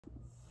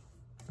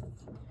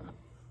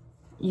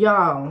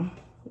Y'all,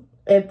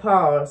 it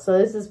paused. So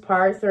this is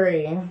part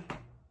 3.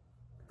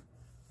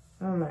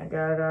 Oh my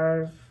god,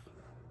 guys.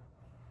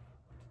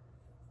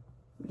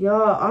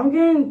 Y'all, I'm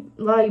getting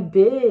like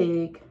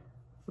big.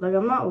 Like,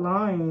 I'm not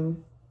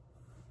lying.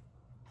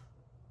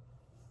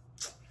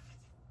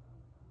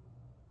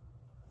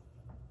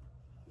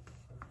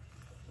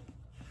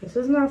 This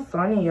is not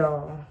funny,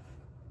 y'all.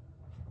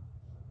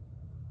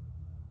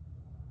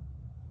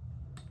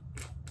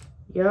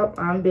 Yep,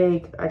 I'm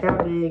big. I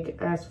got big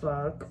as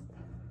fuck.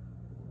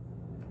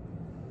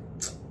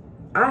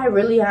 I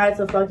really had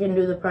to fucking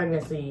do the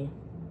pregnancy.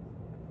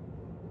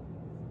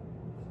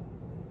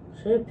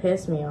 Shit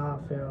pissed me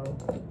off, yo.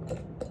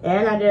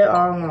 And I did it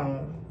all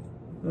alone.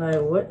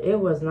 Like, what? It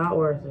was not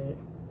worth it.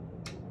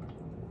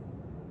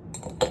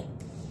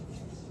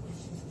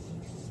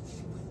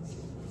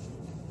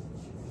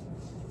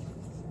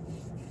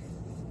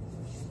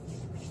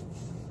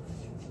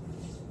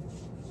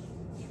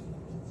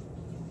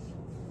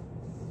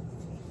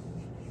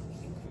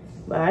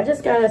 But I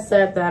just gotta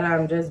accept that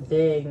I'm just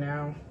big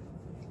now.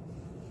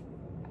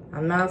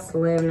 I'm not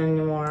slim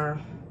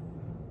anymore.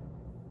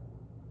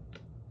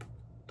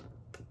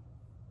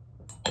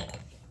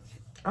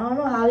 I don't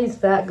know how these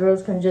fat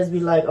girls can just be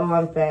like, oh,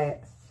 I'm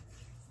fat.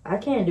 I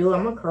can't do it.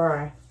 I'm gonna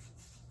cry.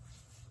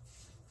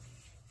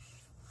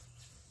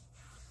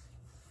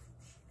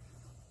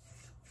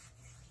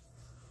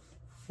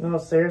 No,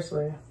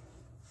 seriously.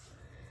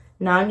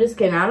 No, I'm just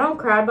kidding. I don't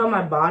cry about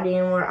my body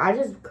anymore. I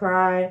just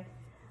cry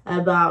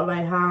about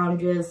like how I'm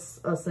just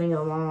a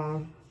single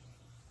mom.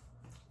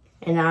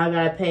 And now I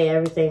gotta pay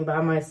everything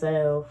by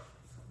myself.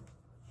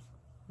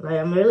 Like,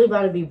 I'm really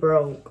about to be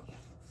broke.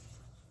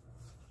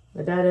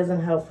 But that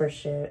doesn't help for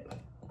shit.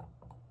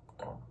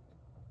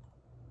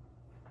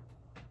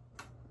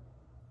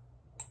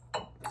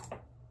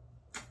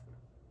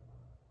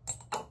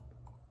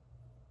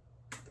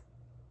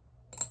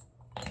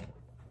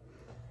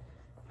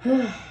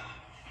 I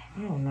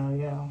don't know,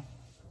 y'all.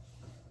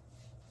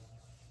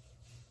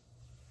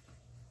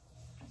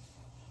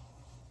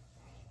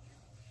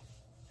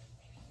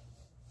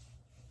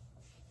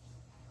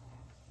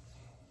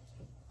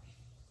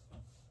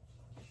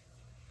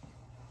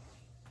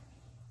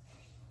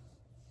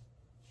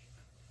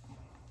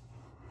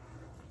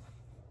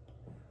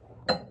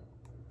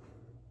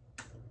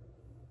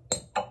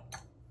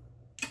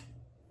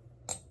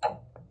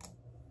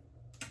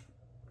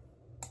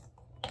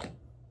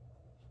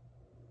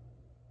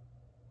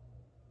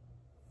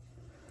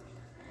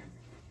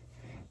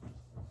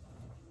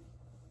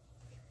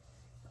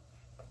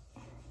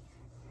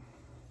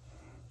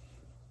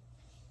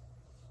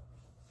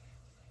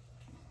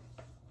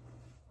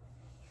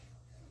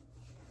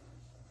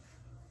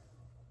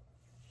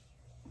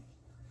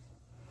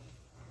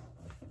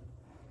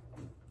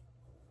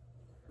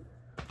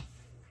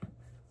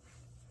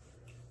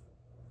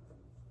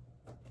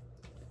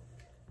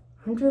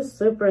 I'm just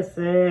super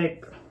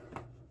thick.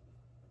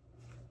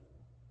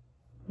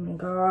 Oh my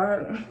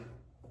god.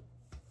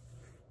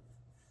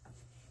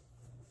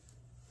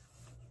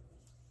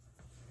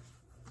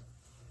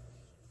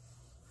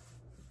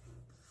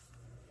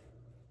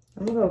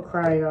 I'm gonna go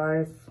cry,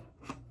 guys.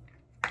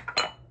 I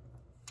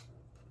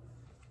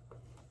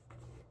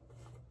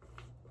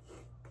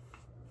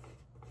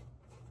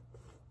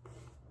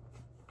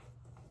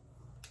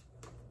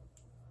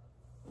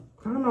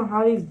don't know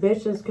how these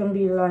bitches can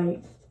be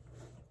like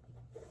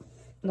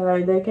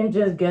they can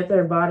just get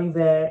their body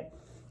back.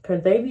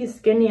 Cause they be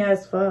skinny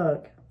as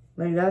fuck.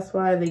 Like, that's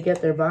why they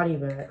get their body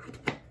back.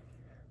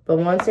 But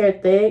once they're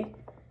thick,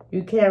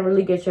 you can't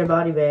really get your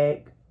body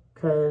back.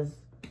 Cause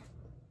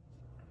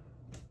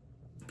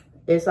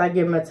it's like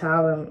your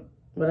metallic,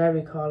 whatever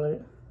you call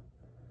it.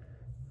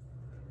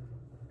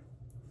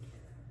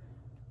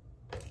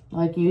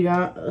 Like, you're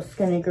not a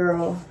skinny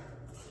girl.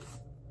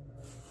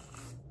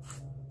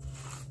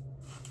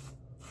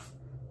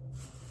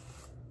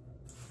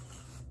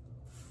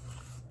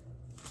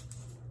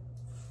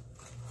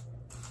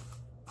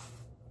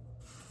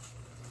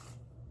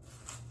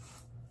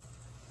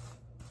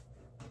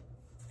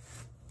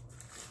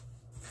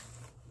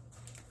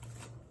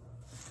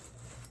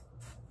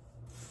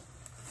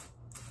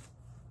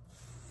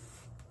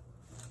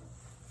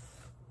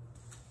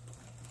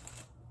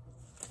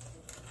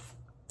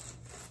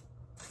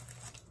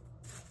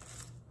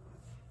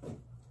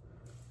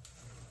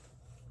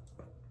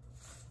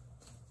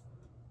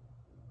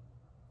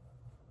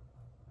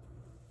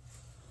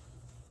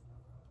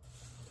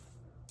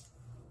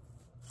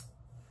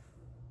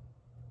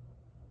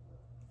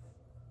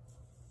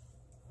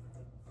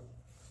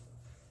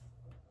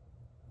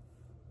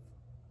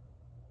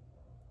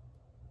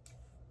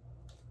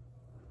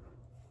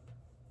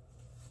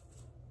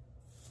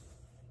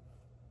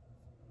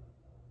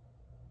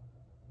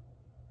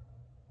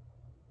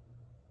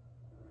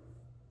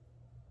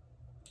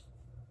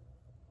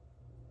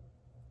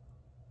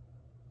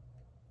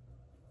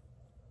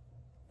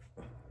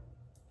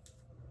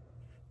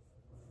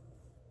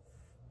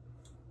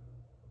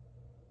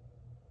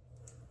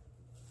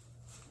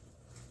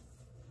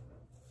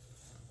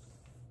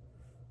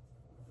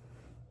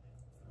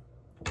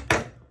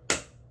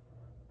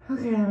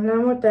 Okay, I'm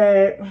done with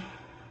that.